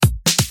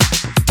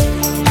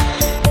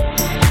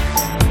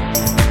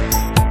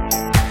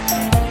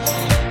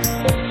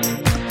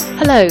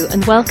Hello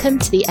and welcome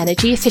to the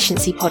Energy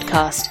Efficiency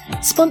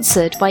Podcast,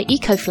 sponsored by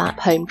EcoFlap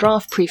Home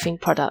Draft Proofing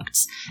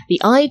Products,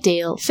 the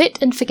ideal fit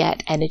and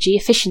forget energy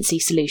efficiency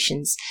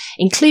solutions,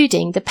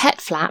 including the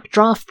PetFlap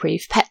Draft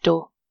Proof Pet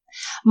Door.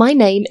 My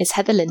name is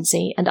Heather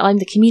Lindsay and I'm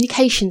the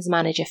Communications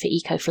Manager for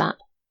EcoFlap.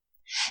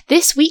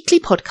 This weekly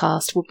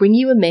podcast will bring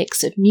you a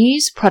mix of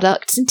news,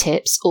 products and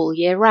tips all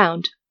year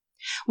round.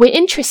 We're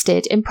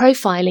interested in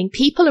profiling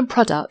people and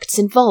products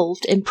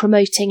involved in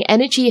promoting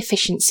energy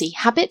efficiency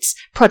habits,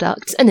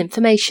 products and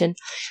information,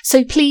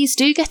 so please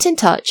do get in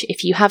touch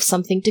if you have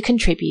something to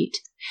contribute.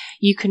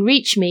 You can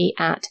reach me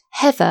at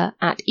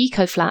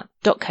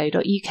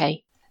heather@ecoflap.co.uk.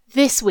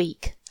 This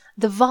week,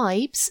 the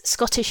Vibes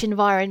Scottish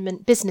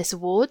Environment Business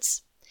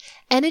Awards,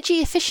 energy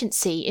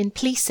efficiency in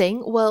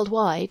policing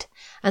worldwide,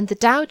 and the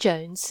Dow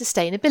Jones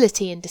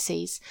Sustainability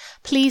Indices.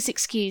 Please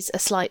excuse a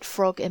slight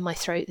frog in my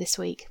throat this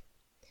week.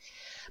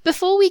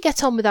 Before we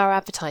get on with our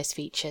advertised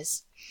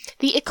features,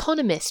 The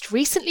Economist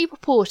recently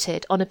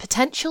reported on a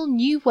potential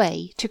new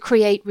way to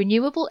create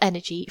renewable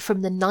energy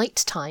from the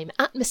nighttime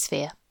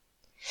atmosphere.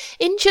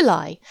 In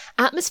July,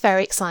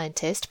 atmospheric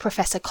scientist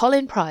Professor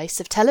Colin Price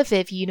of Tel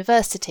Aviv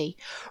University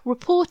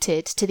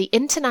reported to the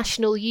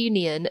International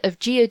Union of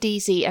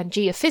Geodesy and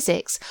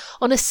Geophysics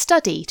on a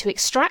study to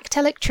extract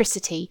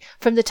electricity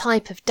from the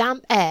type of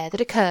damp air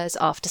that occurs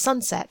after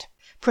sunset.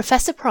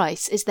 Professor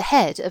Price is the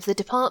head of the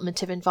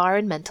Department of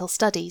Environmental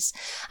Studies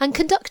and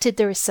conducted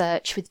the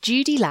research with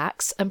Judy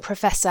Lax and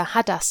Professor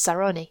Hadass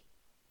Saroni.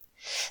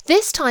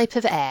 This type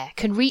of air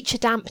can reach a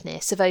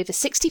dampness of over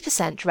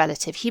 60%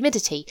 relative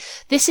humidity.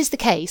 This is the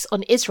case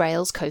on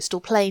Israel's coastal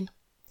plain.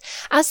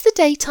 As the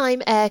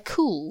daytime air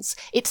cools,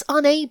 it's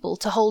unable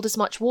to hold as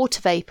much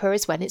water vapour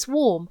as when it's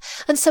warm,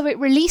 and so it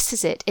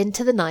releases it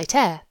into the night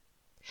air.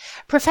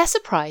 Professor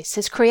Price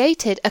has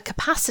created a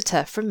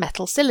capacitor from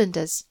metal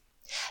cylinders.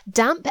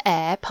 Damp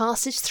air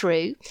passes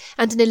through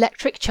and an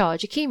electric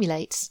charge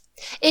accumulates.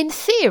 In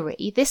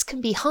theory, this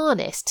can be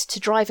harnessed to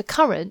drive a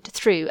current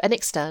through an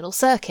external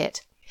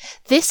circuit.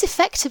 This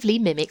effectively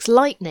mimics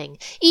lightning,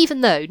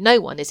 even though no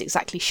one is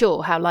exactly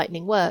sure how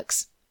lightning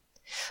works.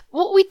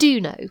 What we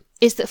do know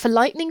is that for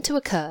lightning to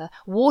occur,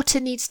 water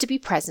needs to be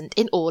present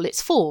in all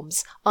its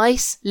forms: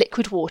 ice,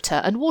 liquid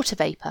water and water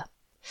vapour.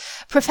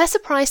 Professor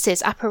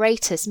Price's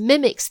apparatus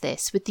mimics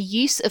this with the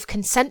use of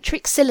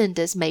concentric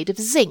cylinders made of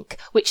zinc,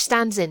 which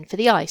stands in for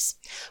the ice,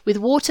 with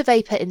water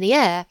vapour in the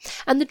air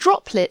and the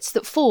droplets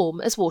that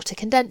form as water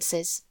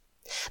condenses.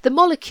 The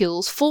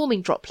molecules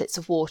forming droplets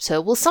of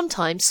water will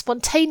sometimes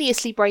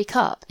spontaneously break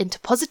up into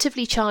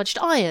positively charged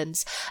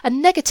ions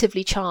and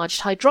negatively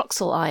charged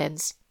hydroxyl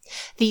ions.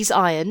 These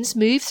ions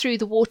move through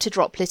the water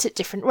droplet at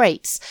different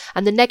rates,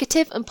 and the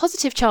negative and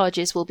positive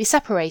charges will be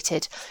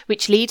separated,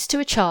 which leads to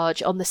a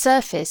charge on the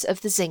surface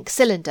of the zinc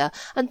cylinder,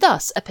 and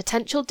thus a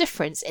potential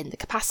difference in the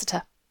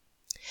capacitor.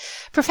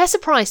 Professor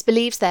Price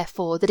believes,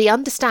 therefore, that he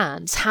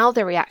understands how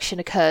the reaction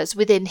occurs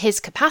within his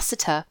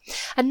capacitor,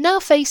 and now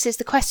faces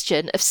the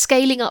question of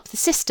scaling up the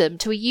system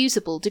to a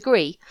usable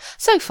degree.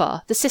 So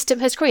far, the system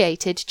has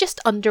created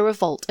just under a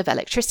volt of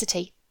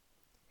electricity.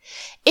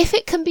 If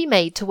it can be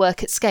made to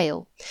work at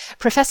scale,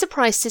 Professor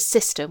Price's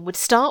system would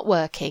start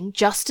working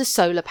just as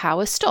solar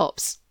power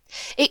stops.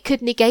 It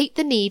could negate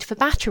the need for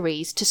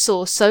batteries to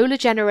source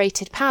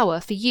solar-generated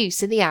power for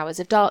use in the hours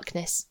of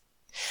darkness.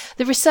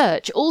 The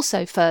research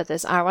also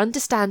furthers our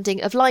understanding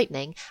of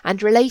lightning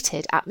and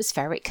related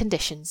atmospheric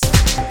conditions.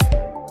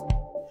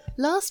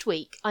 Last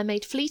week, I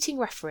made fleeting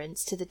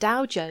reference to the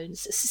Dow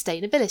Jones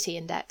Sustainability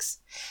Index.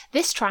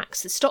 This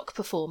tracks the stock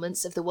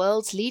performance of the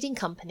world's leading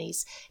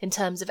companies in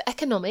terms of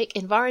economic,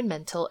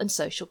 environmental and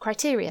social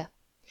criteria.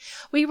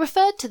 We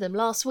referred to them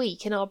last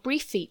week in our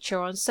brief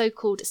feature on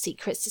so-called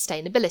secret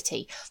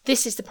sustainability.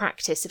 This is the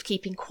practice of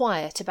keeping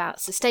quiet about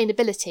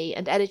sustainability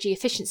and energy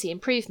efficiency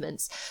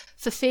improvements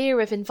for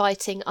fear of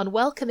inviting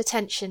unwelcome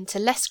attention to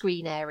less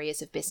green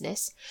areas of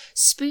business,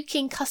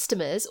 spooking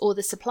customers or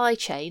the supply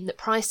chain that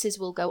prices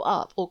will go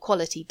up or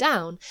quality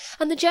down,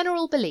 and the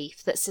general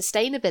belief that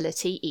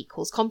sustainability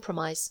equals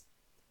compromise.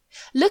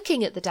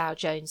 Looking at the Dow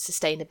Jones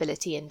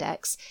Sustainability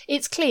Index,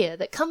 it's clear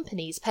that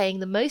companies paying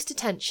the most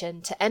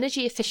attention to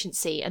energy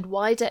efficiency and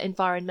wider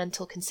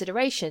environmental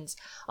considerations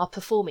are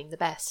performing the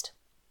best.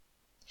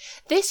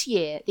 This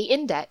year, the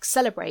index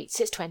celebrates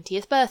its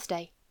 20th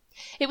birthday.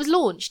 It was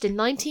launched in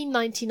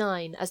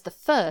 1999 as the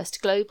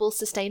first global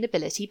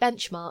sustainability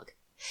benchmark.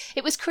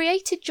 It was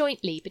created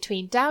jointly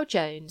between Dow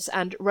Jones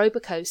and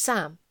Robeco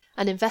Sam,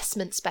 an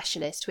investment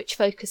specialist which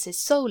focuses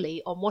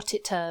solely on what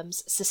it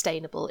terms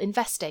sustainable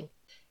investing.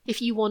 If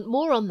you want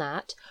more on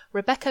that,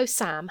 Robeco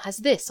Sam has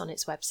this on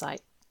its website.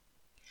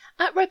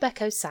 At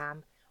Robeco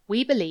Sam,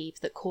 we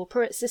believe that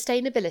corporate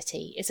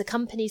sustainability is a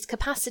company's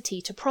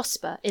capacity to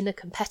prosper in a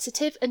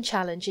competitive and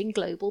challenging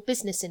global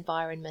business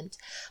environment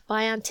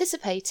by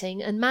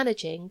anticipating and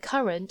managing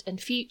current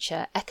and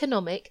future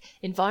economic,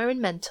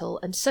 environmental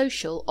and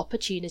social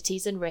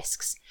opportunities and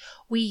risks.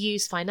 We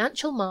use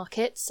financial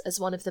markets as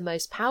one of the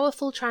most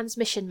powerful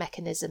transmission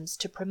mechanisms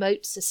to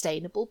promote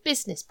sustainable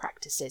business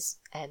practices.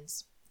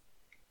 Ends.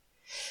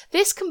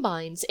 This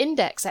combines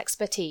index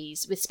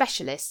expertise with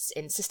specialists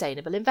in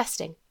sustainable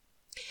investing.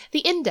 The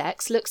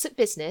index looks at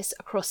business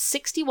across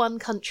 61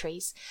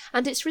 countries,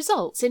 and its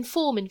results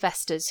inform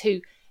investors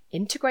who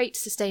integrate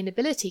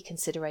sustainability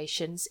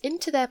considerations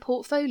into their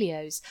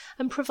portfolios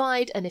and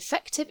provide an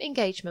effective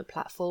engagement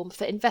platform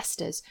for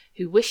investors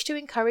who wish to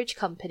encourage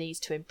companies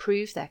to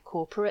improve their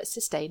corporate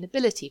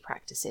sustainability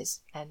practices.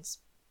 Ends.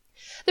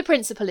 The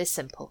principle is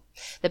simple.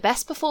 The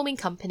best performing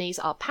companies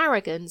are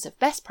paragons of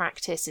best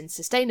practice in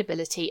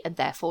sustainability and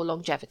therefore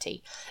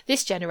longevity.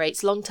 This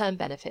generates long-term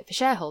benefit for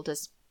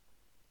shareholders.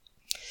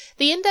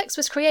 The index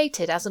was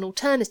created as an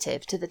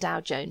alternative to the Dow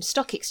Jones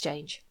Stock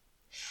Exchange.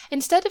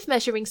 Instead of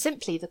measuring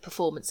simply the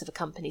performance of a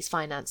company's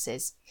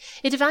finances,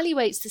 it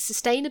evaluates the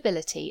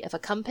sustainability of a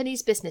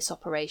company's business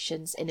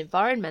operations in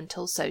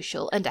environmental,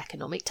 social, and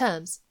economic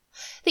terms.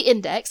 The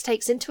index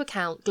takes into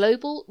account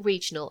global,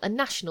 regional, and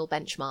national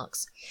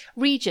benchmarks.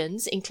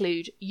 Regions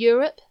include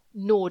Europe,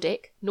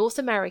 Nordic, North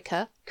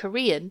America,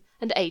 Korean,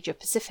 and Asia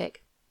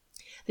Pacific.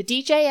 The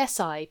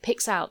DJSI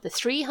picks out the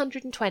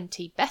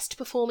 320 best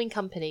performing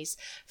companies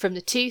from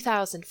the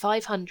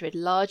 2,500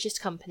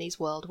 largest companies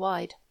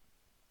worldwide.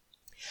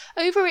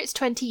 Over its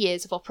 20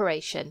 years of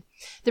operation,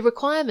 the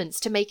requirements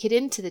to make it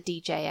into the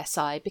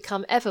DJSI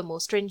become ever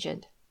more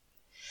stringent.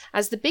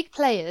 As the big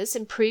players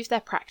improve their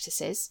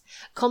practices,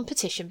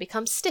 competition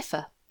becomes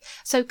stiffer,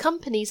 so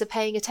companies are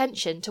paying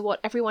attention to what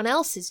everyone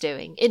else is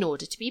doing in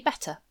order to be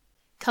better.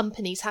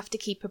 Companies have to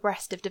keep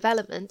abreast of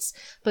developments,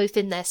 both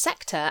in their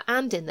sector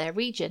and in their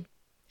region.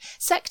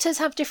 Sectors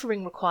have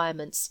differing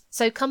requirements,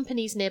 so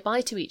companies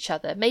nearby to each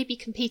other may be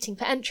competing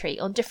for entry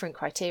on different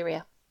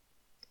criteria.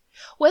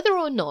 Whether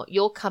or not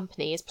your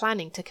company is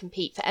planning to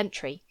compete for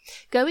entry,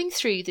 going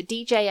through the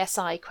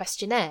DJSI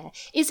questionnaire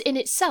is in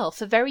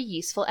itself a very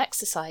useful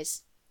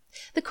exercise.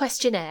 The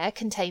questionnaire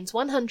contains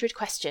 100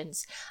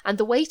 questions, and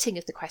the weighting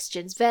of the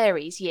questions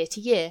varies year to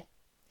year.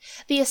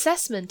 The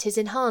assessment is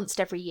enhanced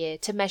every year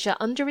to measure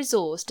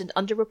under-resourced and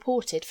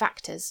under-reported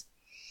factors.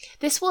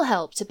 This will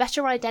help to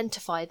better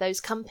identify those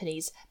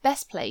companies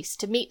best placed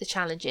to meet the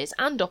challenges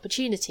and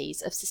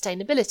opportunities of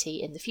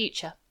sustainability in the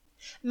future.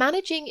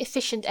 Managing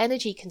efficient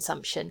energy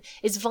consumption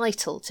is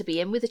vital to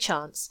be in with a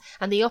chance,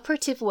 and the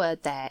operative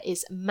word there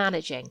is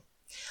managing.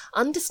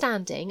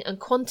 Understanding and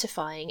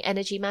quantifying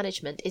energy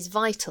management is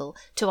vital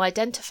to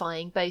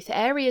identifying both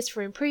areas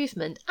for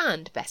improvement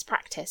and best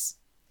practice.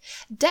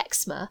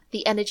 Dexma,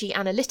 the energy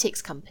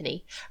analytics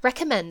company,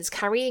 recommends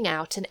carrying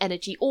out an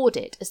energy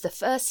audit as the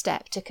first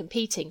step to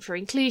competing for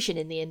inclusion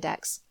in the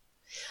index.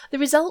 The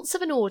results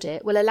of an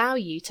audit will allow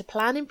you to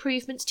plan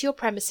improvements to your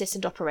premises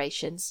and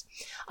operations,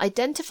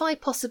 identify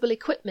possible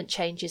equipment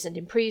changes and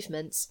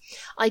improvements,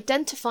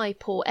 identify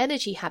poor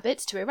energy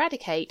habits to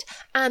eradicate,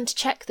 and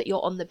check that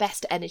you're on the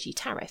best energy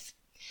tariff.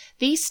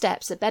 These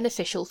steps are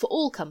beneficial for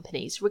all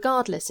companies,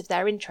 regardless of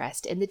their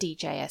interest in the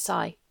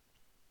DJSI.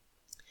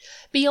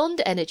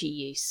 Beyond energy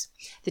use,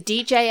 the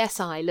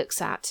DJSI looks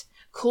at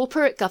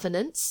corporate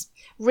governance,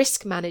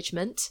 risk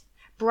management,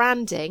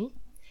 branding,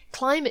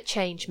 climate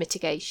change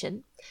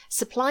mitigation,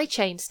 supply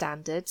chain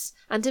standards,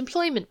 and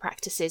employment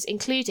practices,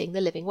 including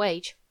the living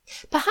wage.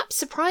 Perhaps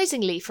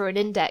surprisingly for an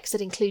index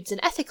that includes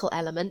an ethical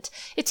element,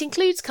 it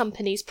includes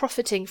companies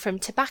profiting from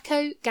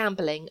tobacco,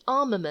 gambling,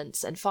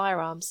 armaments, and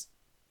firearms.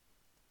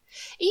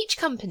 Each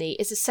company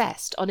is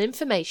assessed on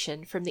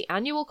information from the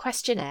annual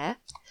questionnaire,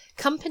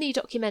 company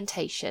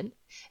documentation,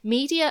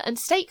 media and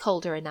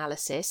stakeholder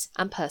analysis,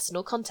 and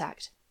personal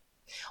contact.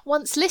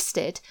 Once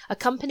listed, a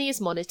company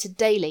is monitored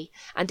daily,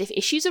 and if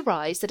issues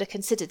arise that are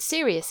considered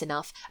serious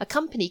enough, a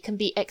company can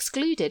be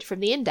excluded from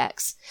the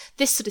index.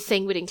 This sort of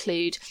thing would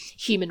include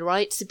human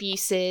rights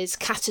abuses,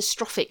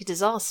 catastrophic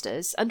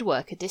disasters, and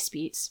worker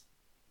disputes.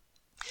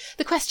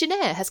 The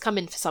questionnaire has come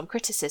in for some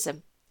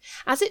criticism.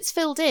 As it's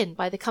filled in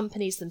by the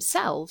companies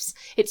themselves,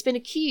 it's been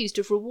accused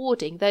of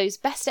rewarding those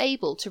best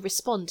able to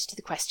respond to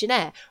the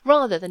questionnaire,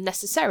 rather than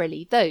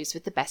necessarily those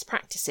with the best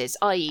practices,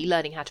 i.e.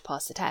 learning how to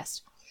pass the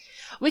test.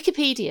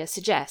 Wikipedia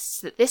suggests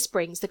that this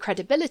brings the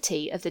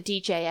credibility of the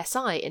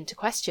DJSI into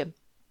question.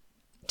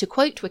 To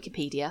quote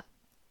Wikipedia,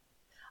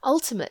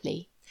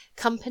 "Ultimately,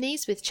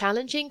 companies with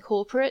challenging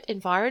corporate,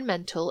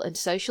 environmental and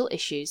social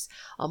issues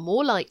are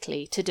more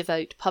likely to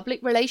devote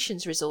public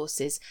relations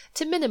resources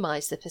to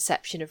minimise the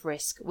perception of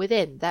risk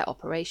within their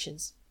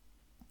operations."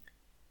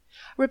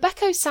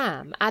 Rebecca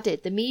Sam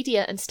added the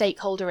media and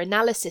stakeholder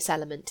analysis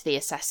element to the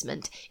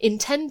assessment,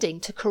 intending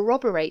to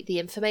corroborate the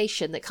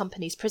information that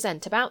companies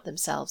present about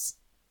themselves.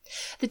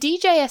 The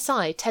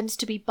DJSI tends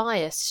to be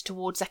biased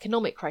towards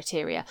economic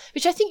criteria,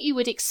 which I think you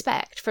would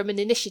expect from an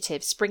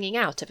initiative springing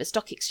out of a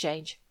stock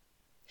exchange.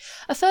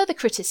 A further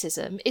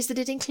criticism is that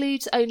it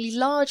includes only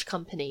large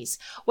companies,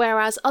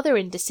 whereas other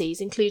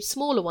indices include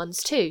smaller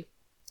ones too.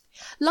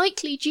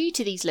 Likely due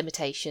to these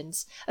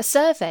limitations, a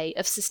survey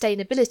of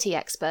sustainability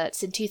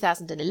experts in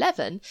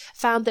 2011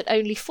 found that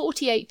only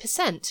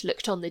 48%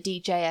 looked on the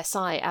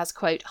DJSI as,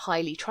 quote,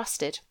 highly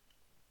trusted.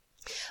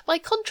 By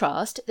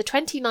contrast, the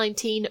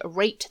 2019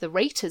 Rate the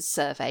Raters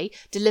survey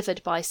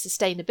delivered by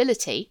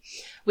Sustainability,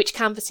 which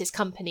canvasses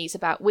companies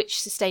about which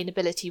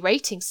sustainability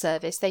rating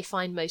service they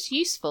find most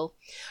useful,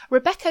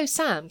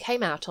 RebeccoSam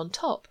came out on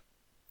top.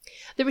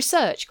 The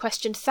research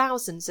questioned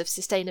thousands of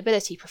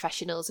sustainability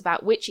professionals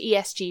about which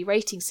ESG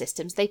rating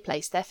systems they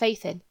placed their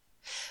faith in.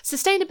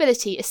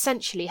 Sustainability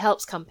essentially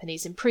helps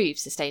companies improve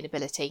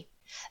sustainability.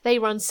 They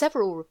run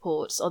several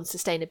reports on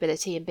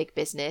sustainability in big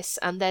business,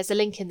 and there's a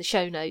link in the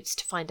show notes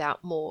to find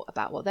out more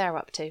about what they're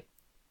up to.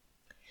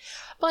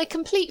 By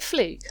complete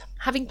fluke,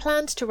 having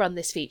planned to run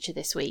this feature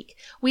this week,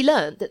 we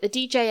learned that the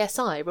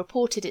DJSI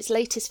reported its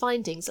latest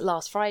findings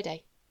last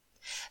Friday.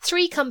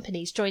 3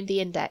 companies joined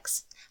the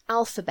index: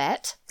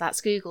 Alphabet,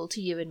 that's Google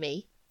to you and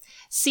me,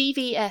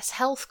 CVS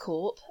Health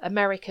Corp,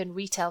 American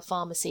retail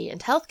pharmacy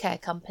and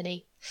healthcare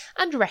company,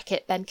 and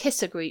Reckitt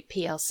Benckiser Group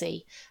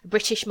plc, a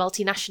British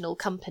multinational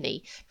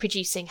company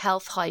producing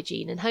health,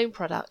 hygiene and home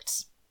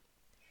products.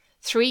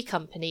 3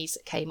 companies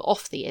came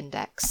off the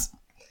index: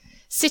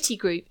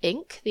 Citigroup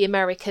Inc., the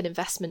American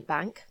investment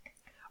bank,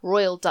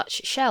 Royal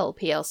Dutch Shell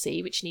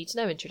plc, which needs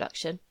no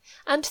introduction,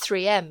 and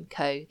 3M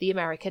Co., the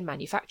American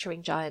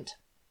manufacturing giant.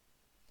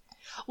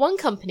 One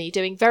company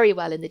doing very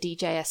well in the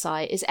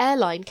DJSI is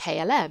airline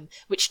KLM,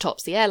 which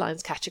tops the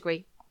airlines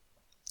category.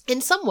 In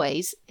some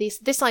ways,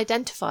 this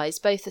identifies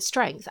both a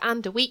strength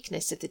and a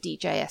weakness of the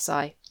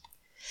DJSI.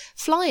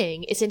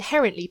 Flying is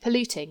inherently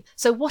polluting,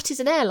 so what is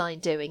an airline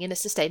doing in a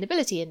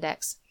sustainability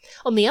index?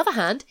 On the other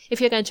hand,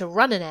 if you're going to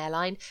run an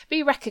airline,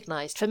 be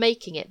recognised for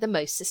making it the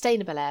most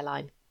sustainable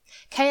airline.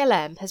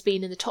 KLM has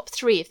been in the top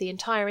 3 of the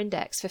entire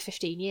index for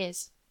 15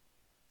 years.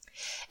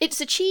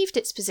 It's achieved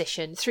its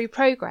position through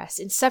progress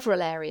in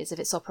several areas of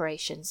its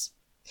operations.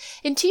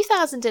 In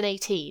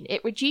 2018,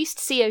 it reduced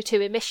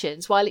CO2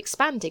 emissions while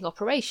expanding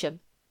operation.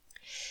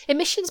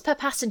 Emissions per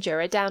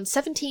passenger are down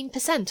 17%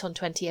 on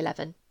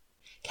 2011.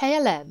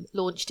 KLM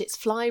launched its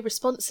Fly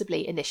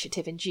Responsibly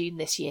initiative in June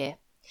this year.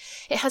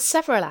 It has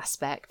several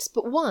aspects,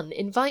 but one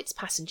invites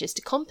passengers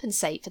to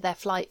compensate for their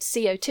flight's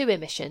CO2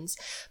 emissions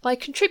by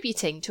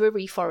contributing to a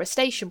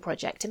reforestation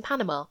project in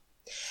Panama.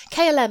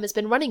 KLM has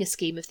been running a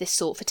scheme of this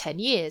sort for 10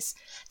 years.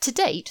 To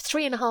date,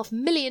 3.5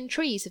 million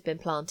trees have been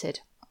planted.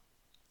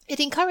 It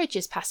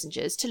encourages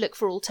passengers to look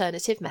for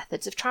alternative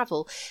methods of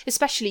travel,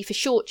 especially for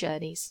short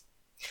journeys.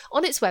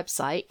 On its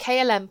website,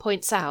 KLM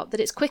points out that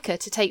it's quicker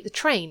to take the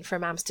train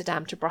from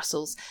Amsterdam to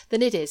Brussels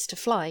than it is to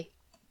fly.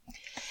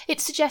 It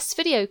suggests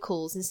video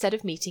calls instead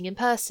of meeting in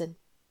person.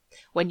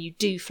 When you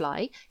do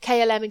fly,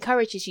 KLM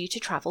encourages you to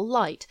travel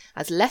light,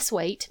 as less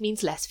weight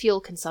means less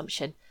fuel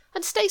consumption,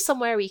 and stay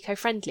somewhere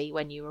eco-friendly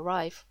when you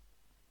arrive.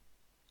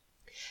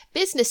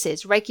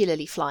 Businesses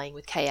regularly flying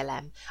with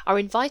KLM are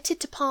invited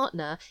to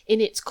partner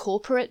in its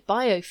corporate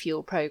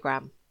biofuel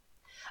programme.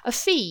 A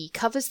fee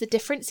covers the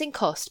difference in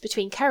cost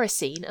between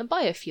kerosene and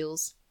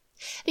biofuels.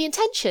 The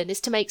intention is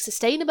to make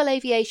sustainable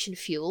aviation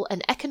fuel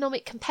an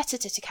economic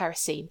competitor to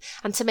kerosene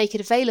and to make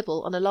it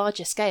available on a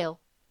larger scale.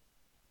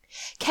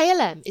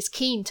 KLM is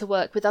keen to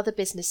work with other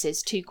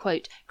businesses to,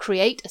 quote,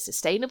 create a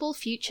sustainable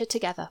future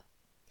together.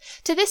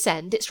 To this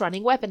end, it's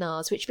running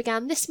webinars which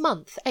began this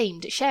month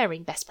aimed at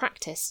sharing best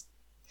practice.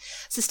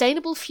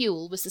 Sustainable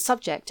fuel was the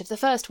subject of the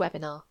first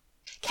webinar.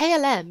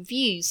 KLM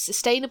views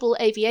sustainable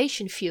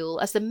aviation fuel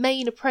as the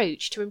main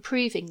approach to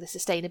improving the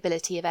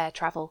sustainability of air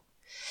travel.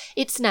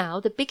 It's now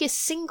the biggest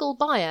single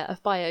buyer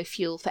of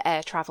biofuel for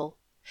air travel.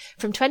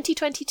 From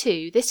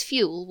 2022, this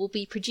fuel will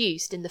be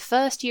produced in the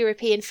first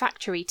European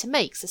factory to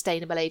make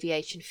sustainable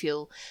aviation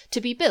fuel, to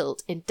be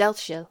built in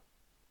Delfzijl.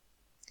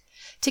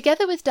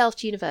 Together with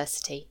Delft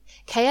University,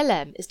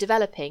 KLM is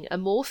developing a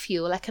more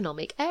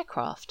fuel-economic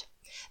aircraft.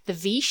 The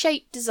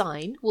V-shaped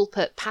design will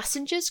put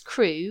passengers,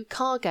 crew,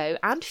 cargo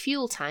and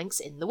fuel tanks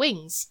in the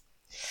wings.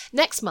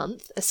 Next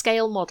month, a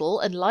scale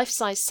model and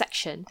life-size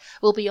section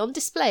will be on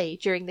display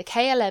during the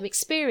KLM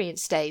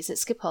Experience Days at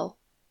Schiphol.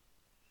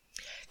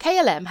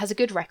 KLM has a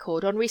good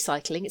record on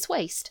recycling its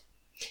waste.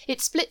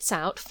 It splits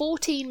out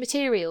 14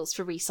 materials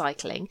for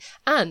recycling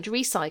and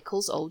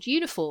recycles old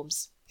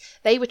uniforms.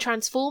 They were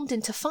transformed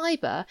into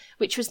fibre,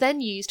 which was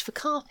then used for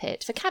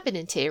carpet for cabin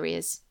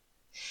interiors.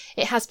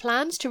 It has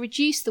plans to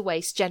reduce the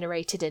waste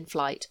generated in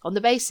flight on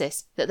the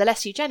basis that the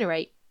less you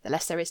generate, the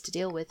less there is to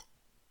deal with.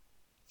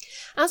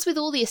 As with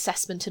all the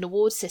assessment and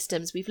award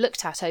systems we've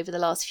looked at over the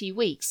last few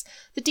weeks,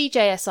 the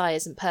DJSI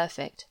isn't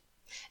perfect.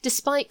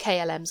 Despite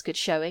KLM's good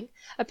showing,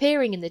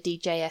 appearing in the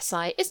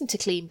DJSI isn't a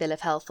clean bill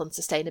of health on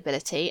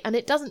sustainability, and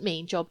it doesn't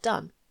mean job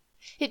done.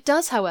 It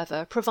does,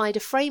 however, provide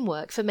a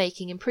framework for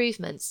making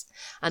improvements,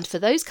 and for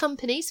those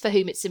companies for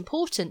whom it's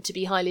important to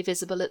be highly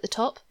visible at the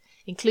top,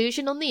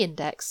 inclusion on the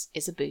index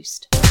is a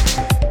boost.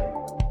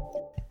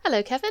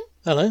 Hello, Kevin.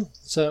 Hello.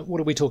 So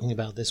what are we talking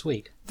about this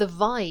week? The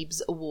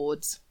Vibes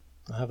Awards.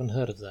 I haven't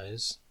heard of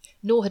those.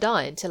 Nor had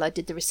I until I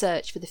did the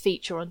research for the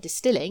feature on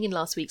distilling in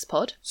last week's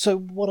pod. So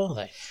what are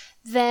they?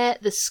 They're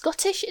the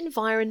Scottish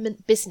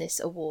Environment Business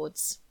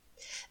Awards.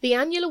 The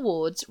annual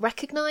awards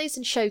recognise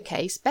and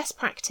showcase best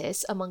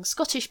practice among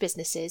Scottish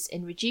businesses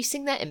in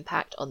reducing their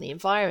impact on the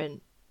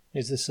environment.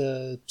 Is this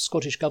a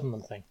Scottish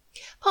Government thing?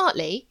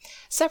 Partly.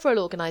 Several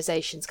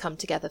organisations come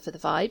together for the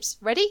Vibes.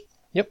 Ready?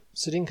 Yep,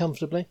 sitting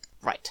comfortably.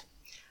 Right.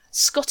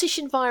 Scottish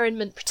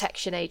Environment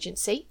Protection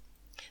Agency,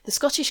 the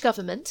Scottish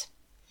Government,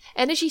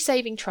 Energy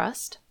Saving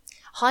Trust,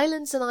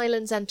 Highlands and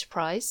Islands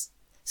Enterprise,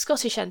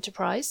 Scottish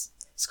Enterprise,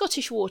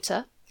 Scottish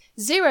Water,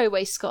 Zero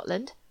Waste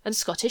Scotland, and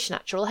Scottish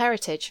Natural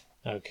Heritage.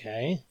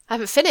 Okay. I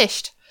haven't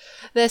finished.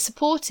 They're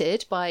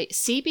supported by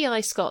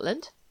CBI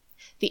Scotland,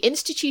 the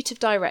Institute of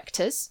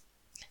Directors,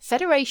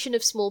 Federation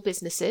of Small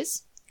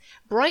Businesses,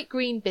 Bright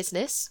Green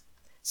Business,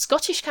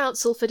 Scottish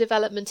Council for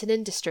Development and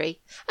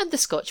Industry, and the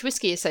Scotch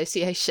Whisky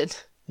Association.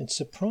 It's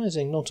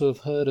surprising not to have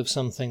heard of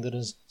something that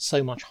has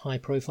so much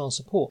high-profile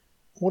support.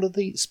 What are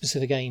the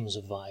specific aims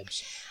of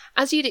Vibes?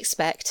 As you'd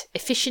expect,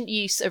 efficient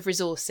use of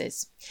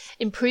resources,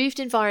 improved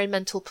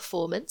environmental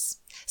performance,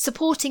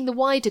 supporting the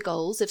wider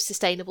goals of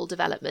sustainable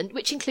development,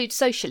 which include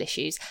social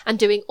issues, and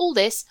doing all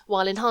this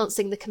while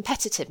enhancing the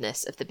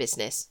competitiveness of the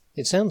business.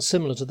 It sounds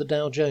similar to the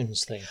Dow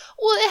Jones thing.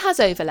 Well, it has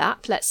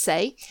overlap, let's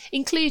say,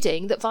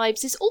 including that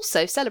Vibes is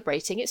also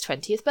celebrating its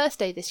 20th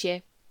birthday this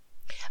year.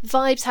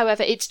 Vibes,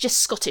 however, it's just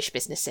Scottish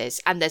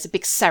businesses, and there's a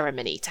big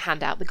ceremony to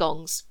hand out the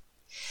gongs.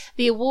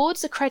 The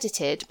awards are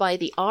credited by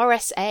the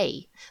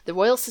RSA, the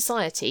Royal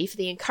Society for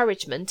the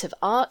Encouragement of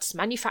Arts,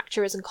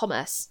 Manufacturers and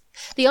Commerce.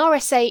 The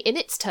RSA, in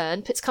its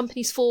turn, puts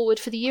companies forward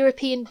for the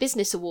European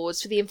Business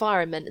Awards for the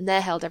Environment, and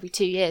they're held every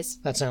 2 years.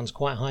 That sounds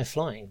quite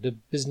high-flying. Do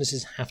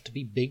businesses have to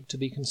be big to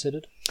be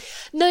considered?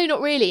 No,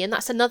 not really, and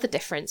that's another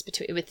difference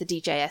with the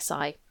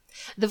DJSI.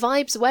 The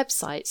Vibes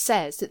website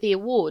says that the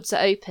awards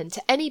are open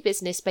to any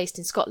business based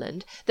in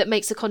Scotland that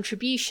makes a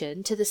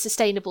contribution to the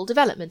sustainable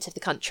development of the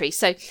country.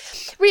 So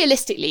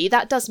realistically,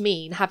 that does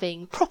mean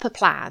having proper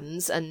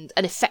plans and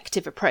an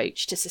effective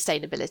approach to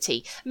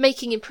sustainability,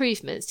 making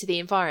improvements to the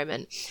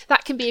environment.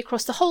 That can be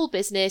across the whole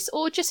business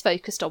or just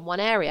focused on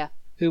one area.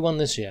 Who won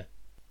this year?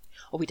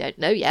 Well, we don't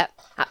know yet.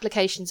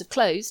 Applications have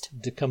closed.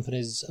 Do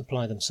companies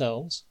apply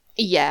themselves?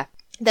 Yeah.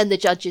 Then the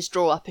judges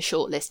draw up a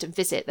shortlist and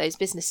visit those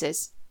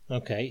businesses.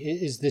 Okay,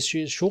 is this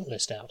year's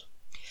shortlist out?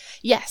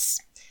 Yes,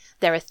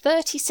 there are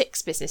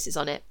 36 businesses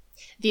on it.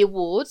 The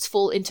awards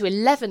fall into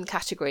 11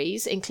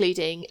 categories,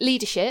 including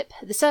leadership,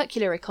 the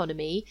circular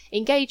economy,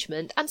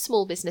 engagement, and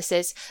small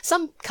businesses.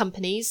 Some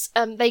companies,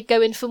 they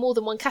go in for more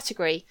than one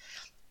category.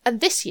 And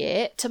this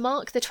year, to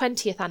mark the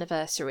 20th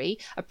anniversary,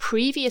 a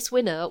previous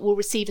winner will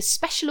receive a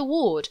special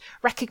award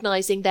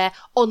recognising their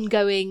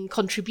ongoing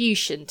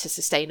contribution to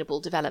sustainable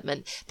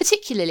development,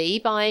 particularly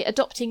by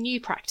adopting new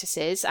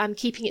practices and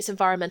keeping its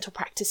environmental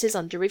practices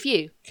under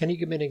review. Can you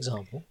give me an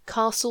example?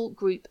 Castle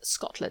Group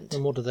Scotland.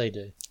 And what do they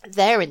do?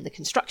 They're in the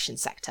construction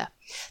sector.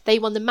 They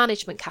won the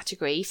management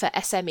category for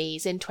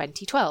SMEs in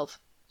 2012.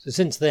 So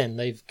since then,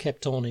 they've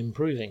kept on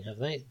improving, have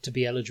they, to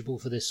be eligible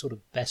for this sort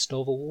of best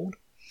of award?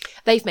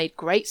 They've made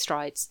great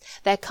strides.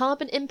 Their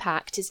carbon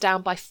impact is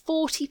down by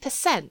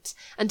 40%,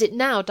 and it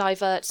now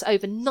diverts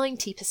over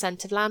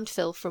 90% of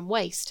landfill from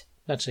waste.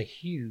 That's a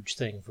huge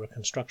thing for a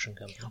construction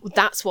company.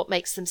 That's what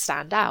makes them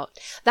stand out.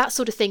 That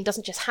sort of thing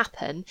doesn't just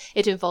happen.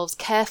 It involves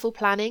careful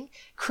planning,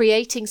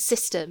 creating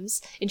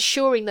systems,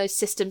 ensuring those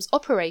systems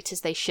operate as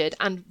they should,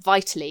 and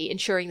vitally,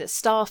 ensuring that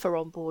staff are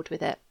on board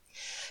with it.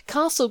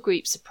 Castle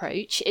Group's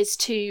approach is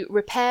to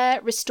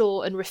repair,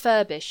 restore and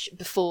refurbish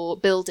before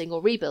building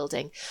or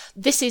rebuilding.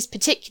 This is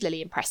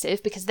particularly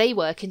impressive because they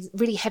work in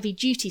really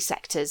heavy-duty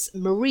sectors: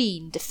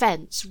 marine,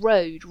 defence,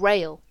 road,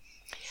 rail.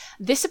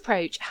 This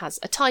approach has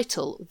a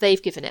title.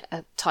 They've given it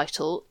a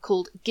title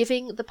called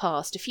Giving the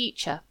Past a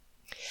Future.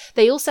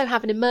 They also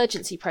have an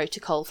emergency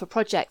protocol for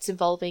projects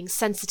involving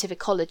sensitive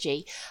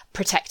ecology,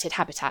 protected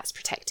habitats,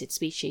 protected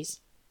species.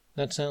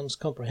 That sounds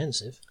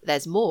comprehensive.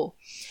 There's more.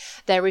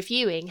 They're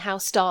reviewing how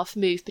staff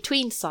move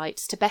between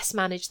sites to best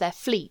manage their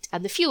fleet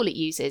and the fuel it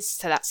uses,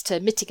 so that's to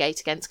mitigate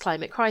against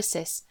climate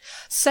crisis.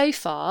 So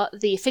far,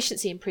 the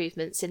efficiency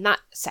improvements in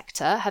that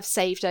sector have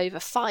saved over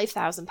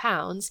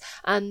 £5,000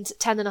 and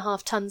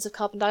 10.5 tonnes of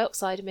carbon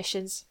dioxide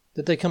emissions.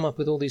 Did they come up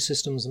with all these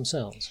systems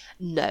themselves?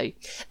 No.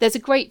 There's a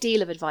great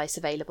deal of advice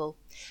available.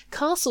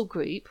 Castle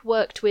Group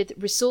worked with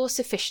Resource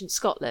Efficient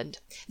Scotland,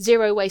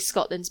 Zero Waste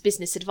Scotland's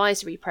business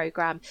advisory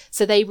programme,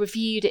 so they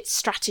reviewed its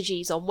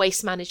strategies on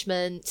waste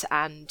management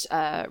and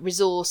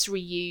resource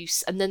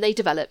reuse, and then they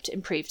developed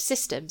improved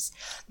systems.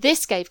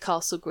 This gave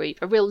Castle Group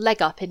a real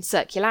leg up in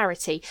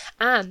circularity,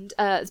 and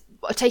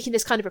taking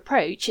this kind of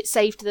approach, it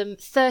saved them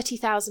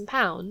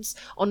 £30,000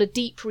 on a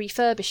deep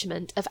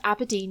refurbishment of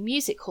Aberdeen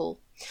Music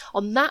Hall.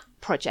 On that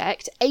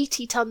project,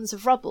 80 tonnes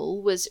of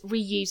rubble was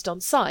reused on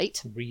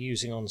site.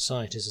 Reusing on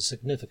site is a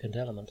significant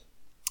element.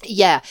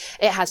 Yeah,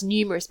 it has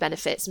numerous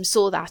benefits, and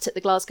saw that at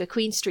the Glasgow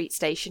Queen Street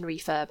Station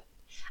refurb.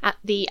 At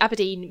the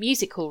Aberdeen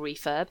Music Hall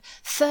refurb,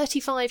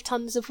 35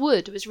 tonnes of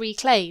wood was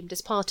reclaimed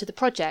as part of the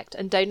project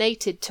and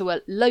donated to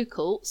a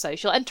local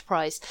social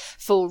enterprise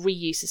for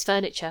reuse as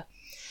furniture.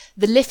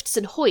 The lifts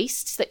and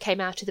hoists that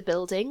came out of the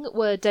building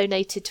were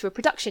donated to a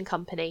production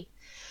company.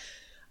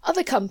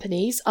 Other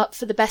companies up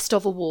for the Best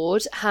of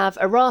award have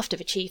a raft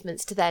of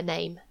achievements to their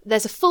name.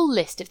 There's a full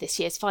list of this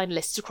year's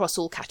finalists across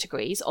all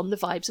categories on the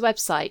Vibes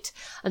website,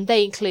 and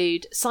they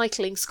include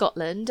Cycling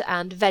Scotland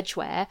and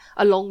Vegware,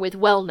 along with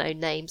well-known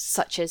names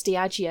such as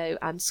Diageo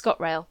and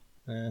ScotRail.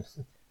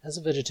 As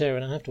a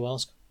vegetarian, I have to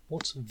ask,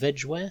 what's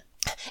Vegware?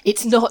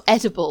 It's not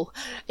edible.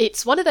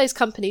 It's one of those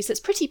companies that's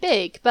pretty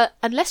big, but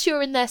unless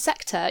you're in their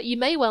sector, you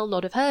may well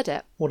not have heard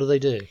it. What do they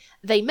do?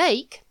 They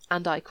make,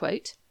 and I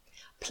quote,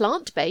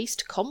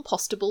 plant-based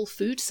compostable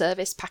food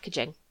service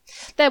packaging.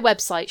 Their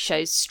website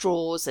shows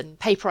straws and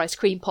paperised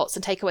cream pots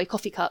and takeaway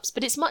coffee cups,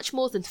 but it's much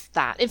more than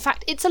that. In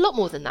fact, it's a lot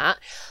more than that.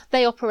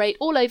 They operate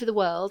all over the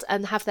world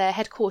and have their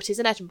headquarters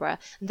in Edinburgh,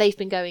 and they've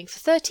been going for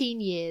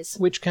 13 years.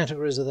 Which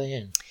categories are they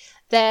in?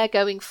 They're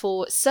going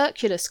for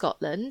Circular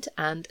Scotland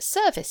and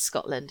Service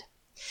Scotland.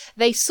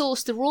 They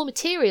source the raw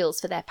materials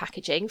for their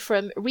packaging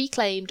from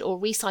reclaimed or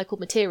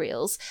recycled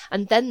materials,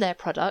 and then their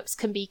products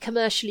can be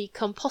commercially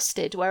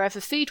composted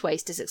wherever food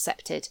waste is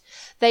accepted.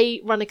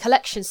 They run a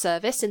collection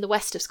service in the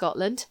west of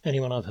Scotland.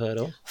 Anyone I've heard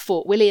of?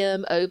 Fort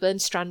William, Oban,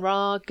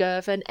 Stranraer,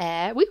 Girvan,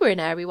 Ayr. We were in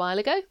Ayr a while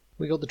ago.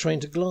 We got the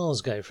train to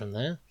Glasgow from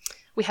there.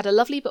 We had a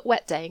lovely but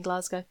wet day in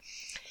Glasgow.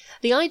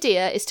 The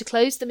idea is to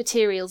close the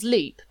materials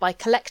loop by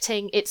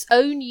collecting its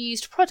own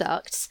used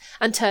products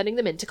and turning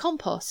them into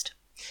compost.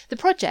 The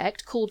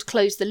project, called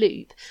Close the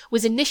Loop,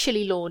 was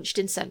initially launched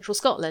in central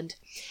Scotland.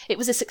 It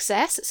was a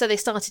success, so they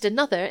started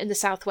another in the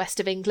southwest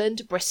of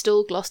England,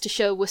 Bristol,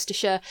 Gloucestershire,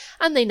 Worcestershire,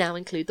 and they now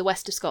include the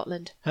west of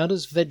Scotland. How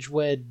does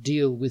Vegware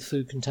deal with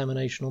food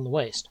contamination on the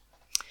waste?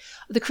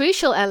 The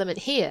crucial element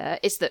here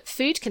is that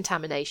food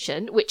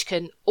contamination, which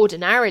can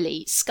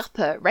ordinarily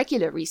scupper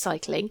regular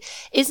recycling,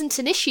 isn't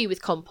an issue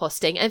with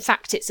composting. In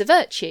fact, it's a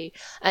virtue.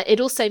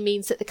 It also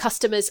means that the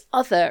customer's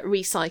other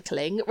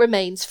recycling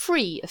remains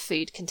free of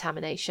food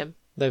contamination.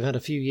 They've had a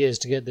few years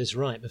to get this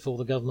right before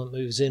the government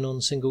moves in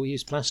on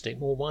single-use plastic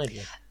more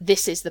widely.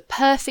 This is the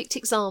perfect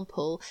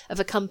example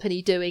of a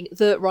company doing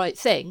the right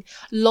thing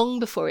long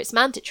before it's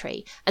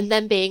mandatory, and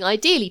then being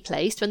ideally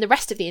placed when the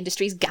rest of the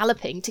industry is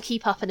galloping to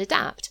keep up and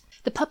adapt.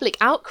 The public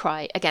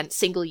outcry against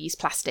single-use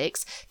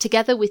plastics,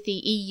 together with the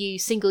EU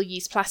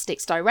Single-Use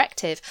Plastics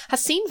Directive,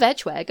 has seen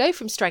Vegware go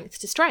from strength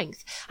to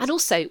strength. And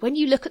also, when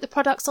you look at the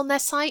products on their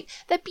site,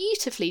 they're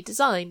beautifully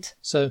designed.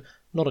 So,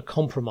 not a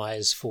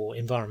compromise for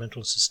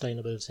environmental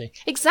sustainability.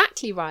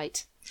 Exactly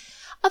right.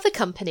 Other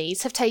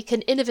companies have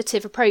taken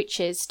innovative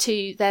approaches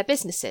to their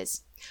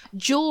businesses.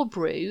 Jaw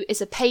Brew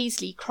is a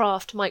Paisley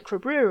craft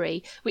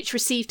microbrewery which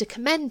received a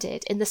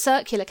Commended in the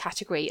circular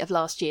category of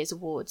last year's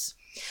awards.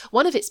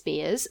 One of its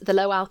beers, the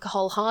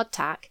low-alcohol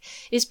hardtack,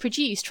 is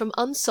produced from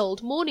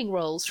unsold morning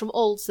rolls from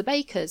Olds the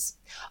bakers.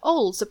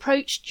 Olds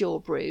approached Jaw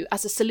Brew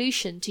as a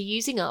solution to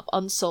using up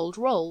unsold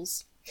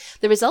rolls.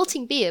 The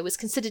resulting beer was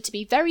considered to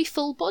be very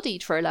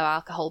full-bodied for a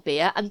low-alcohol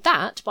beer, and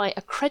that by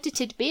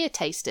accredited beer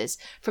tasters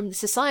from the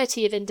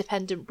Society of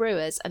Independent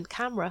Brewers and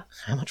CAMRA.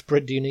 How much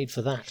bread do you need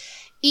for that?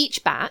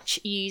 Each batch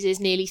uses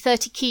nearly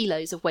 30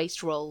 kilos of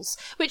waste rolls,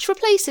 which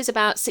replaces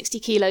about 60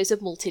 kilos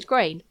of malted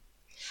grain.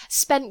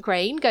 Spent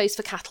grain goes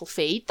for cattle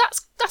feed.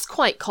 That's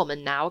quite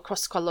common now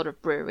across quite a lot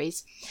of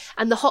breweries.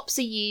 And the hops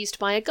are used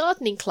by a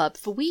gardening club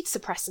for weed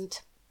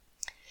suppressant.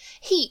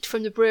 Heat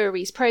from the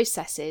brewery's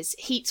processes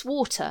heats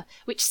water,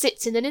 which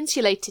sits in an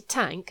insulated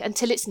tank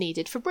until it's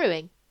needed for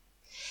brewing.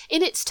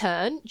 In its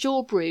turn,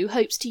 Jaw Brew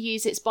hopes to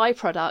use its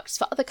byproducts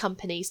for other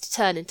companies to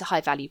turn into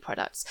high-value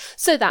products.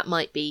 So that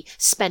might be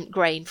spent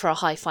grain for a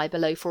high-fibre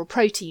loaf or a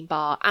protein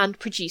bar, and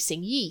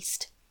producing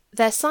yeast.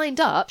 They're signed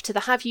up to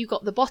the Have You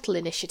Got the Bottle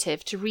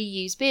initiative to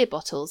reuse beer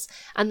bottles,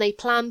 and they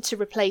plan to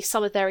replace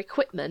some of their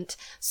equipment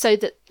so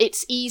that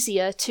it's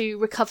easier to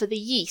recover the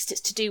yeast.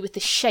 It's to do with the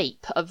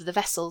shape of the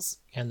vessels.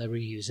 Can they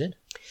reuse it?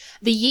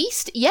 The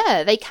yeast,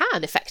 yeah, they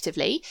can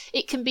effectively.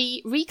 It can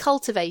be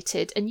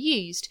recultivated and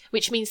used,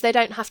 which means they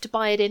don't have to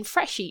buy it in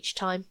fresh each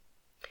time.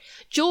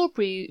 Jaw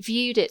Brew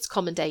viewed its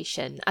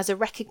commendation as a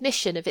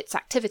recognition of its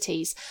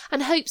activities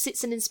and hopes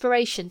it's an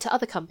inspiration to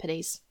other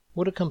companies.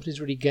 What do companies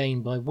really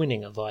gain by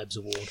winning a Vibes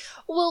Award?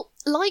 Well,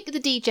 like the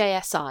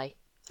DJSI,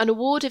 an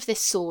award of this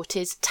sort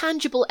is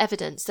tangible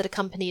evidence that a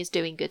company is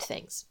doing good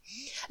things.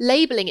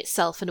 Labelling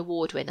itself an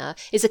award winner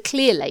is a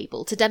clear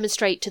label to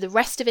demonstrate to the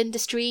rest of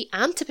industry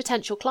and to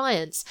potential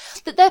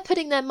clients that they're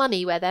putting their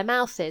money where their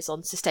mouth is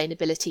on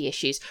sustainability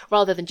issues,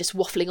 rather than just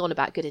waffling on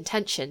about good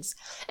intentions.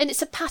 And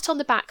it's a pat on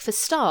the back for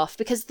staff,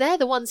 because they're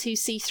the ones who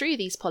see through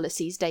these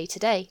policies day to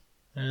day.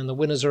 And the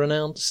winners are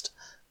announced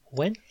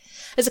when?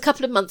 There's a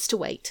couple of months to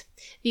wait.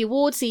 The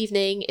awards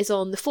evening is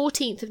on the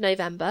 14th of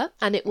November,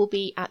 and it will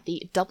be at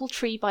the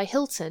Doubletree by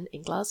Hilton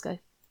in Glasgow.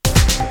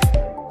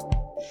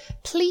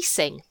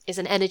 Policing is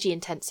an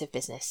energy-intensive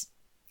business.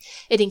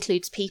 It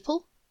includes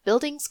people,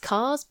 buildings,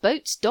 cars,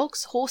 boats,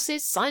 dogs,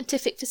 horses,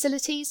 scientific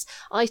facilities,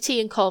 IT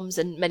and comms,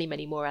 and many,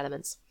 many more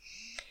elements.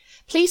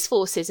 Police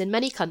forces in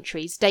many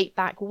countries date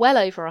back well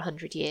over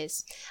 100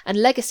 years, and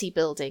legacy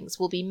buildings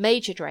will be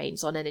major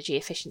drains on energy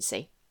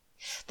efficiency.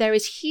 There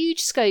is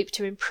huge scope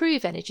to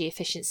improve energy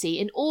efficiency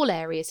in all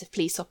areas of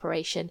police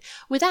operation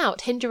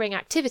without hindering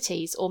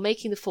activities or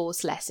making the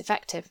force less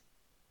effective.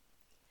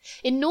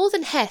 In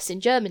northern Hesse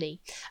in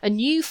Germany, a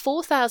new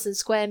 4,000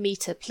 square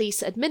metre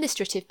police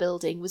administrative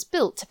building was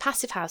built to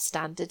Passive House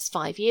standards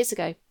 5 years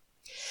ago.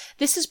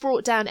 This has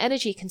brought down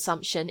energy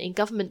consumption in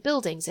government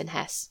buildings in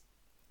Hesse.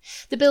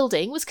 The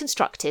building was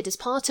constructed as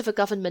part of a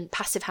government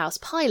Passive House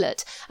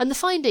pilot, and the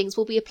findings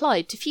will be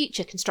applied to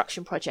future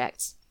construction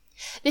projects.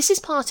 This is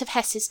part of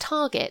Hesse's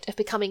target of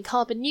becoming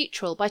carbon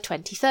neutral by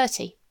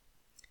 2030.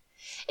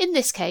 In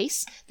this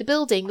case, the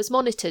building was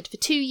monitored for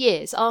 2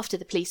 years after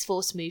the police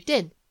force moved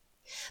in.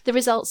 The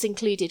results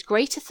included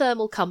greater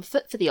thermal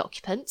comfort for the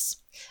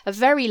occupants, a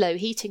very low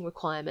heating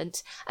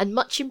requirement, and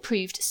much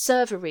improved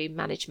server room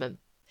management.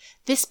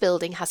 This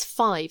building has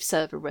 5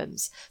 server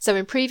rooms, so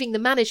improving the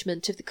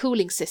management of the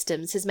cooling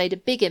systems has made a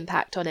big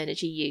impact on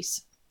energy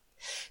use.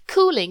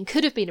 Cooling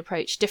could have been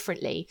approached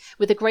differently,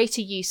 with a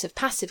greater use of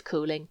passive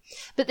cooling,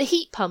 but the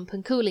heat pump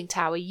and cooling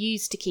tower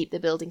used to keep the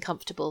building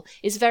comfortable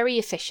is very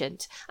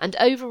efficient, and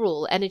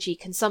overall energy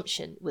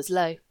consumption was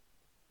low.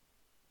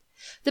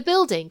 The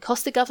building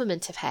cost the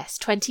government of Hesse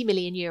 €20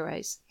 million.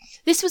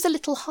 This was a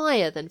little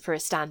higher than for a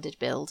standard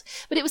build,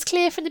 but it was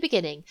clear from the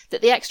beginning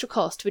that the extra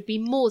cost would be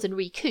more than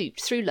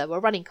recouped through lower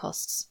running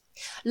costs.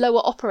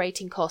 Lower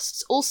operating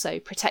costs also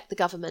protect the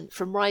government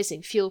from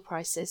rising fuel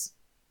prices.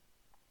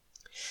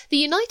 The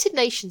United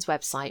Nations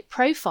website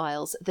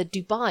profiles the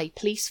Dubai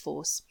Police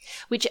Force,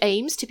 which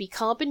aims to be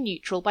carbon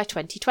neutral by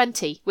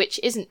 2020, which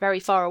isn't very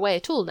far away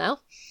at all now.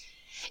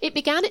 It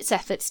began its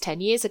efforts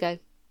 10 years ago.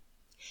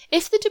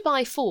 If the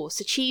Dubai force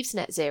achieves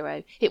net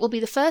zero, it will be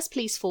the first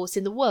police force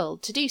in the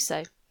world to do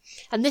so,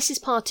 and this is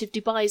part of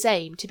Dubai's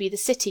aim to be the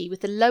city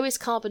with the lowest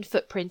carbon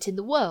footprint in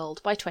the world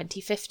by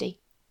 2050.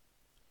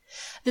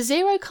 The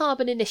Zero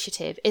Carbon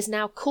Initiative is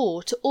now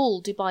core to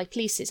all Dubai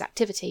Police's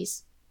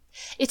activities.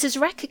 It has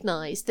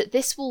recognised that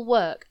this will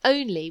work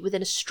only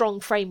within a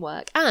strong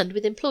framework and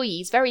with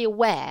employees very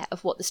aware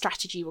of what the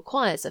strategy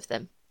requires of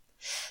them.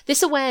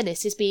 This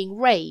awareness is being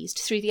raised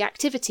through the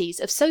activities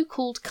of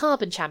so-called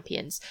carbon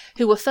champions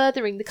who are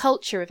furthering the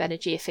culture of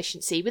energy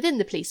efficiency within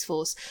the police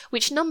force,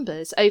 which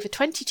numbers over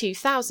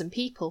 22,000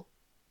 people.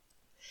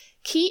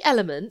 Key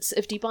elements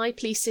of Dubai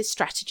Police's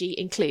strategy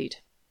include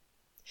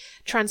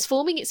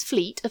transforming its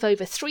fleet of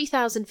over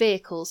 3,000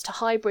 vehicles to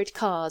hybrid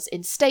cars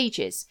in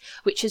stages,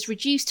 which has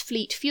reduced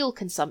fleet fuel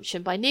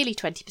consumption by nearly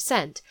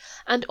 20%,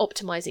 and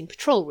optimising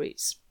patrol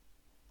routes.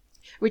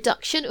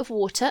 Reduction of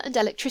water and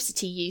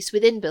electricity use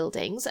within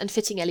buildings and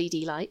fitting LED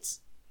lights.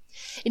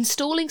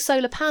 Installing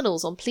solar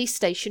panels on police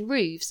station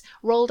roofs,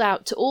 rolled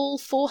out to all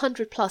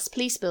 400-plus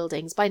police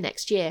buildings by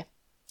next year.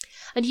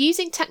 And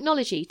using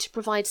technology to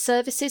provide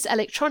services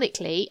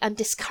electronically and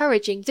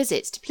discouraging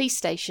visits to police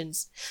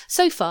stations.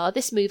 So far,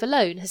 this move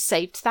alone has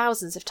saved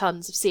thousands of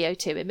tonnes of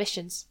CO2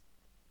 emissions.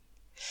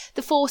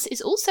 The force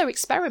is also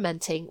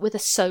experimenting with a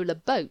solar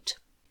boat.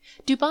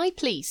 Dubai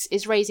Police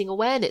is raising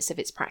awareness of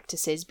its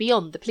practices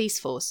beyond the police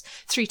force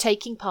through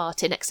taking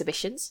part in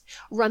exhibitions,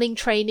 running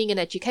training and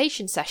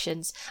education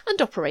sessions,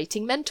 and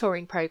operating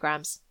mentoring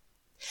programmes.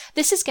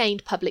 This has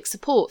gained public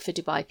support for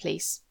Dubai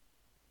Police.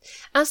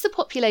 As the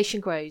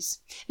population grows,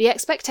 the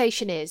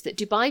expectation is that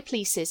Dubai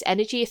Police's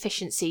energy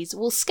efficiencies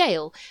will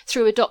scale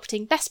through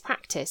adopting best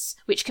practice,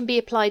 which can be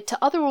applied to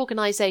other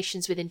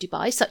organisations within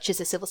Dubai, such as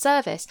the civil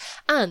service,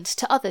 and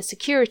to other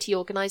security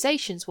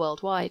organisations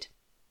worldwide.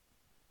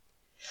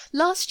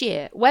 Last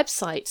year,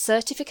 website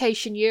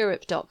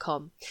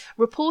CertificationEurope.com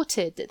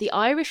reported that the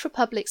Irish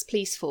Republic's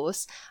police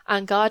force,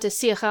 An Garda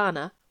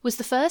Síochána, was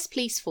the first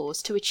police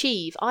force to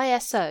achieve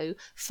ISO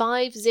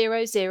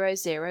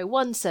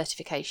 50001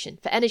 certification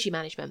for energy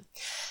management.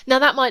 Now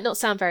that might not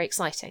sound very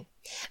exciting,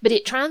 but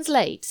it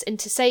translates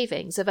into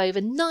savings of over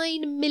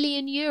 €9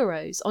 million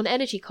on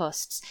energy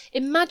costs.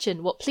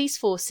 Imagine what police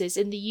forces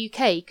in the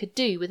UK could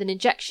do with an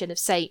injection of,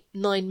 say,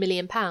 £9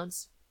 million.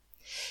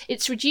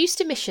 It's reduced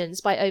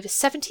emissions by over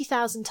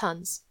 70,000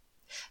 tonnes.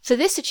 For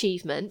this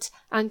achievement,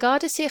 An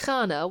Garda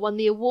Síochána won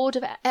the Award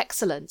of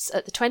Excellence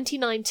at the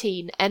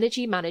 2019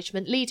 Energy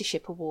Management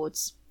Leadership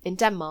Awards in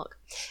Denmark,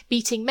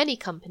 beating many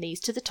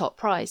companies to the top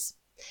prize.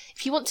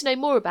 If you want to know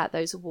more about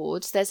those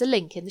awards, there's a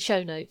link in the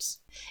show notes.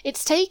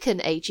 It's taken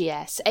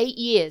AGS 8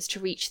 years to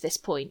reach this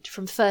point,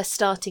 from first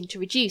starting to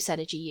reduce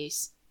energy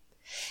use.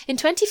 In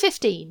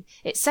 2015,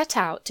 it set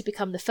out to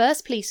become the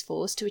first police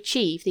force to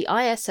achieve the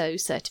ISO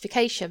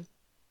certification.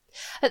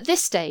 At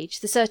this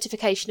stage, the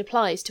certification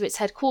applies to its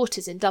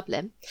headquarters in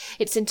Dublin,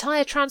 its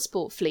entire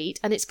transport fleet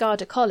and its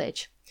Garda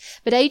College,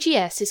 but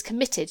AGS is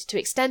committed to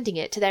extending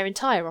it to their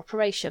entire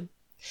operation.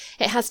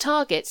 It has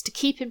targets to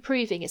keep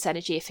improving its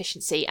energy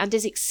efficiency and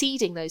is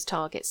exceeding those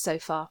targets so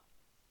far.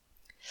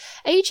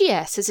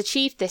 AGS has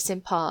achieved this in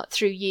part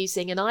through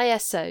using an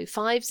ISO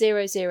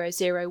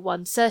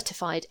 50001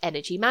 certified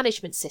energy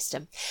management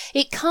system.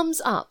 It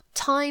comes up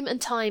time and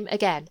time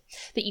again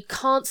that you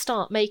can't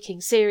start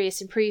making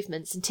serious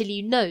improvements until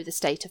you know the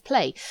state of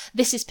play.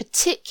 This is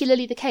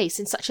particularly the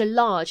case in such a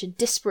large and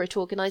disparate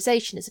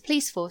organisation as a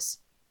police force.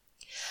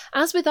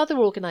 As with other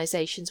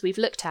organisations we've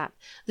looked at,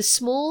 the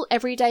small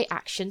everyday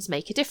actions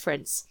make a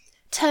difference.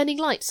 Turning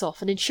lights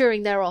off and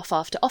ensuring they're off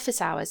after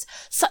office hours.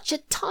 Such a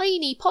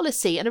tiny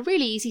policy and a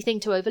really easy thing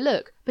to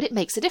overlook, but it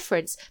makes a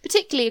difference,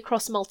 particularly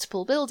across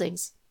multiple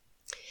buildings.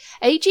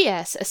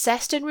 AGS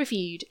assessed and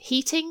reviewed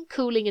heating,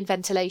 cooling and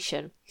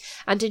ventilation,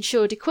 and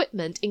ensured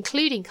equipment,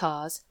 including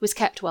cars, was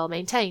kept well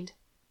maintained.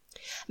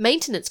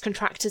 Maintenance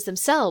contractors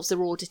themselves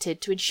are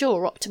audited to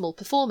ensure optimal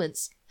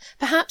performance.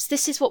 Perhaps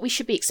this is what we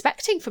should be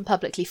expecting from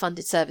publicly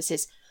funded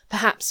services.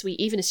 Perhaps we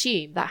even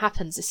assume that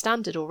happens as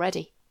standard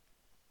already.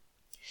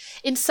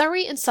 In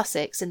Surrey and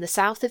Sussex in the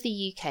south of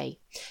the UK,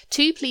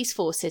 two police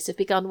forces have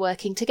begun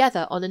working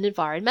together on an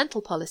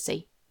environmental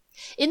policy.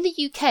 In the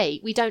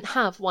UK, we don't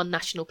have one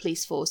national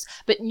police force,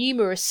 but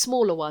numerous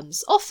smaller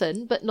ones,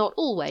 often, but not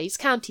always,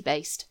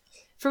 county-based.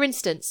 For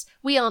instance,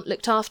 we aren't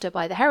looked after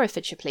by the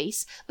Herefordshire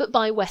Police, but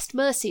by West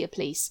Mercia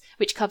Police,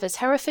 which covers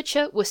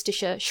Herefordshire,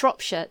 Worcestershire,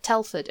 Shropshire,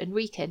 Telford and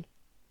Wrekin.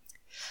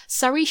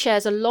 Surrey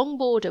shares a long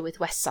border with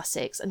West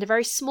Sussex and a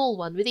very small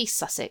one with East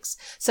Sussex,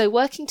 so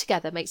working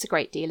together makes a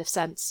great deal of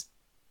sense.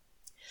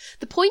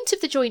 The point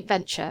of the joint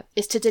venture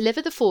is to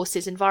deliver the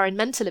force's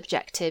environmental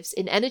objectives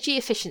in energy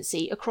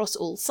efficiency across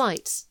all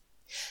sites.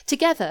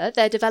 Together,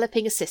 they're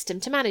developing a system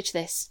to manage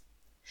this.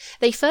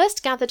 They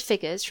first gathered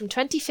figures from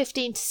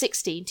 2015 to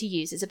 16 to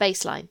use as a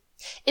baseline.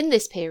 In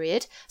this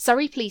period,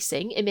 Surrey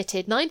Policing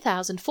emitted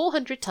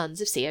 9,400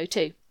 tonnes of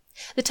CO2.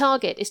 The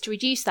target is to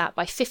reduce that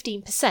by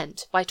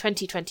 15% by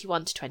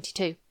 2021 to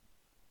 22.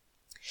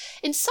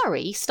 In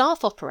Surrey,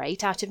 staff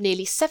operate out of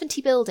nearly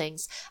 70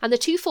 buildings, and the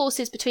two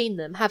forces between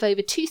them have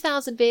over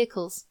 2,000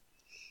 vehicles.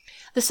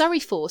 The Surrey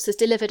force has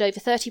delivered over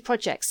 30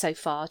 projects so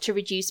far to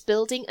reduce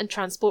building and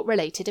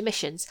transport-related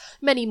emissions.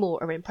 Many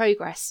more are in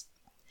progress.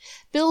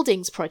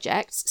 Buildings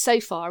projects so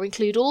far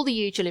include all the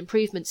usual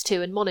improvements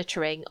to and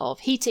monitoring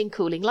of heating,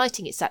 cooling,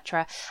 lighting,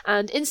 etc.,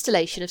 and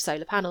installation of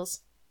solar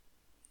panels.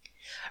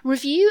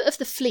 Review of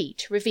the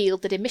fleet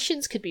revealed that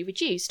emissions could be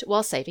reduced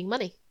while saving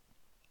money.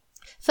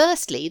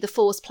 Firstly, the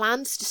force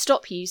plans to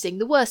stop using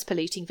the worst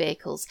polluting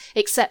vehicles,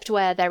 except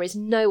where there is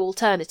no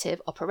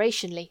alternative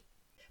operationally.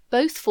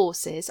 Both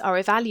forces are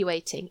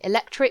evaluating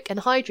electric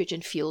and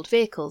hydrogen-fuelled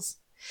vehicles.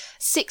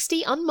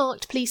 60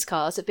 unmarked police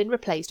cars have been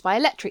replaced by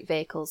electric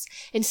vehicles,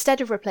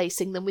 instead of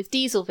replacing them with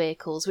diesel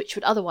vehicles, which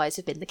would otherwise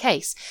have been the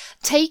case.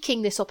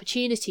 Taking this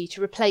opportunity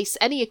to replace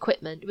any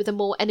equipment with a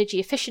more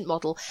energy-efficient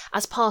model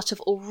as part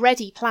of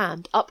already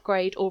planned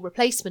upgrade or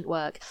replacement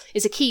work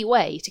is a key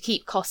way to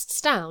keep costs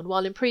down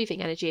while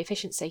improving energy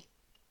efficiency.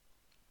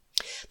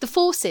 The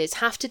forces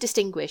have to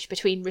distinguish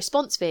between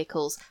response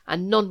vehicles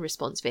and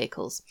non-response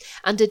vehicles,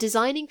 and are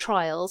designing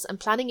trials and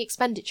planning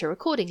expenditure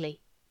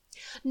accordingly.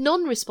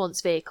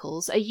 Non-response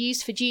vehicles are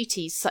used for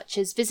duties such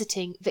as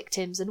visiting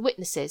victims and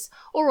witnesses,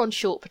 or on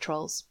short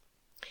patrols.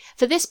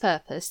 For this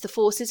purpose, the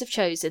forces have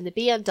chosen the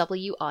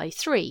BMW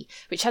i3,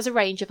 which has a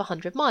range of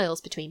 100 miles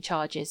between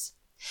charges.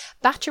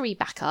 Battery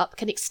backup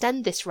can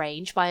extend this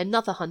range by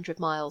another 100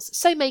 miles,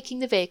 so making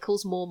the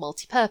vehicles more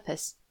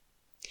multi-purpose.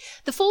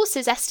 The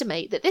forces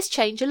estimate that this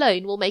change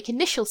alone will make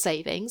initial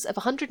savings of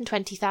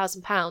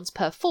 £120,000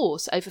 per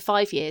force over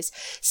 5 years,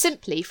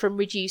 simply from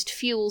reduced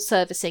fuel,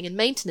 servicing and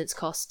maintenance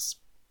costs.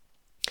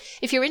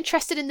 If you're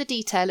interested in the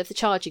detail of the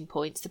charging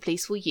points the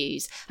police will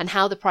use and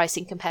how the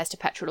pricing compares to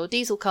petrol or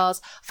diesel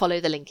cars, follow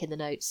the link in the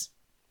notes.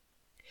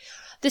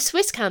 The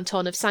Swiss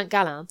canton of St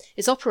Gallen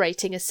is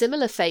operating a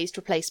similar phased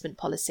replacement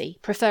policy,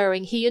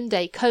 preferring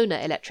Hyundai Kona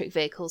electric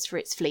vehicles for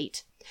its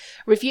fleet.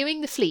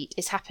 Reviewing the fleet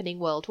is happening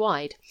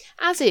worldwide,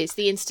 as is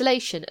the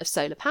installation of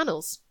solar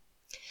panels.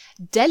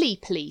 Delhi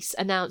Police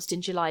announced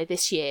in July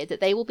this year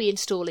that they will be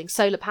installing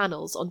solar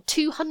panels on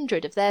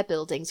 200 of their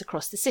buildings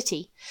across the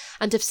city,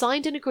 and have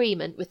signed an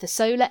agreement with the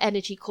Solar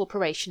Energy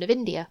Corporation of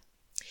India.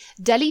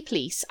 Delhi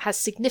Police has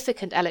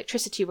significant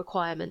electricity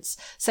requirements,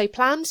 so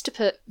plans to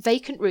put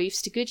vacant roofs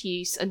to good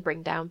use and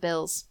bring down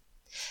bills.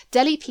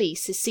 Delhi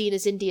Police is seen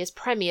as India's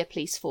premier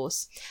police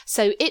force,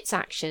 so its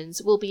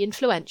actions will be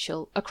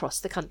influential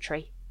across the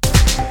country.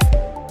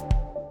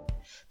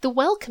 The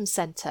Welcome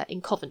Centre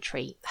in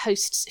Coventry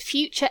hosts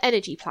future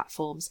energy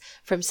platforms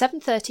from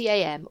 7:30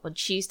 a.m. on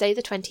Tuesday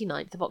the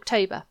 29th of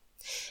October.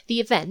 The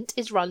event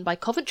is run by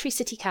Coventry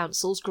City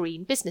Council's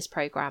Green Business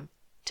Programme.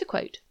 To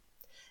quote,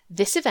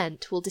 "This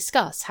event will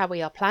discuss how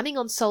we are planning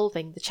on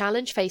solving the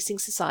challenge facing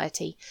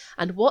society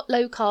and what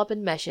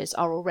low-carbon measures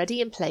are already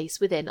in place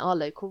within our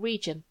local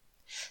region.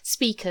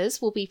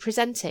 Speakers will be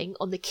presenting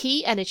on the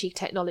key energy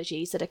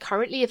technologies that are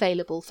currently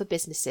available for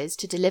businesses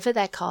to deliver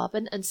their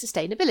carbon and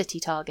sustainability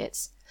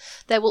targets.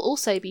 There will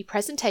also be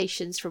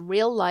presentations from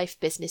real-life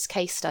business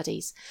case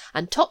studies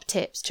and top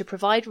tips to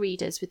provide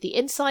readers with the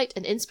insight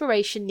and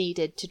inspiration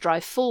needed to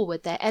drive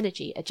forward their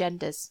energy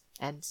agendas."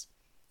 Ends.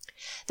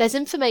 There's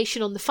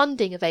information on the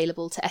funding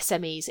available to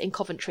SMEs in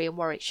Coventry and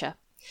Warwickshire.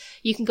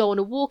 You can go on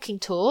a walking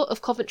tour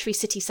of Coventry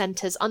City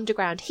Centre's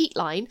underground heat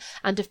line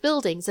and of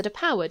buildings that are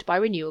powered by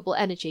renewable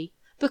energy.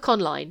 Book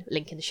online,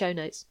 link in the show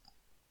notes.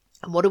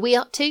 And what are we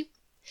up to?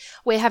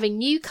 We're having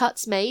new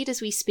cuts made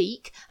as we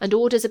speak, and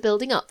orders are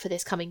building up for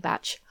this coming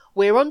batch.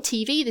 We're on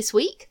TV this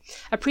week.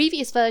 A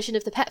previous version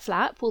of the Pet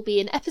Flap will be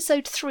in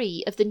episode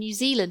 3 of the New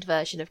Zealand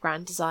version of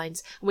Grand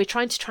Designs, and we're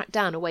trying to track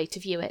down a way to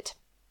view it.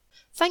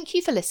 Thank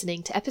you for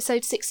listening to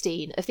episode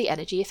 16 of the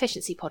Energy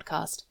Efficiency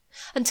Podcast.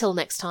 Until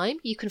next time,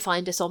 you can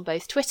find us on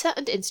both Twitter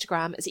and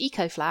Instagram as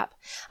EcoFlap,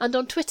 and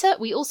on Twitter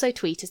we also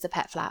tweet as the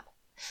Pet Flap.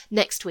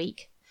 Next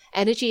week,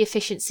 energy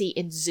efficiency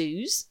in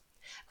zoos,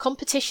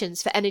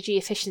 competitions for energy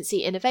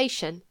efficiency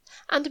innovation,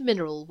 and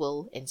mineral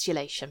wool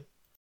insulation.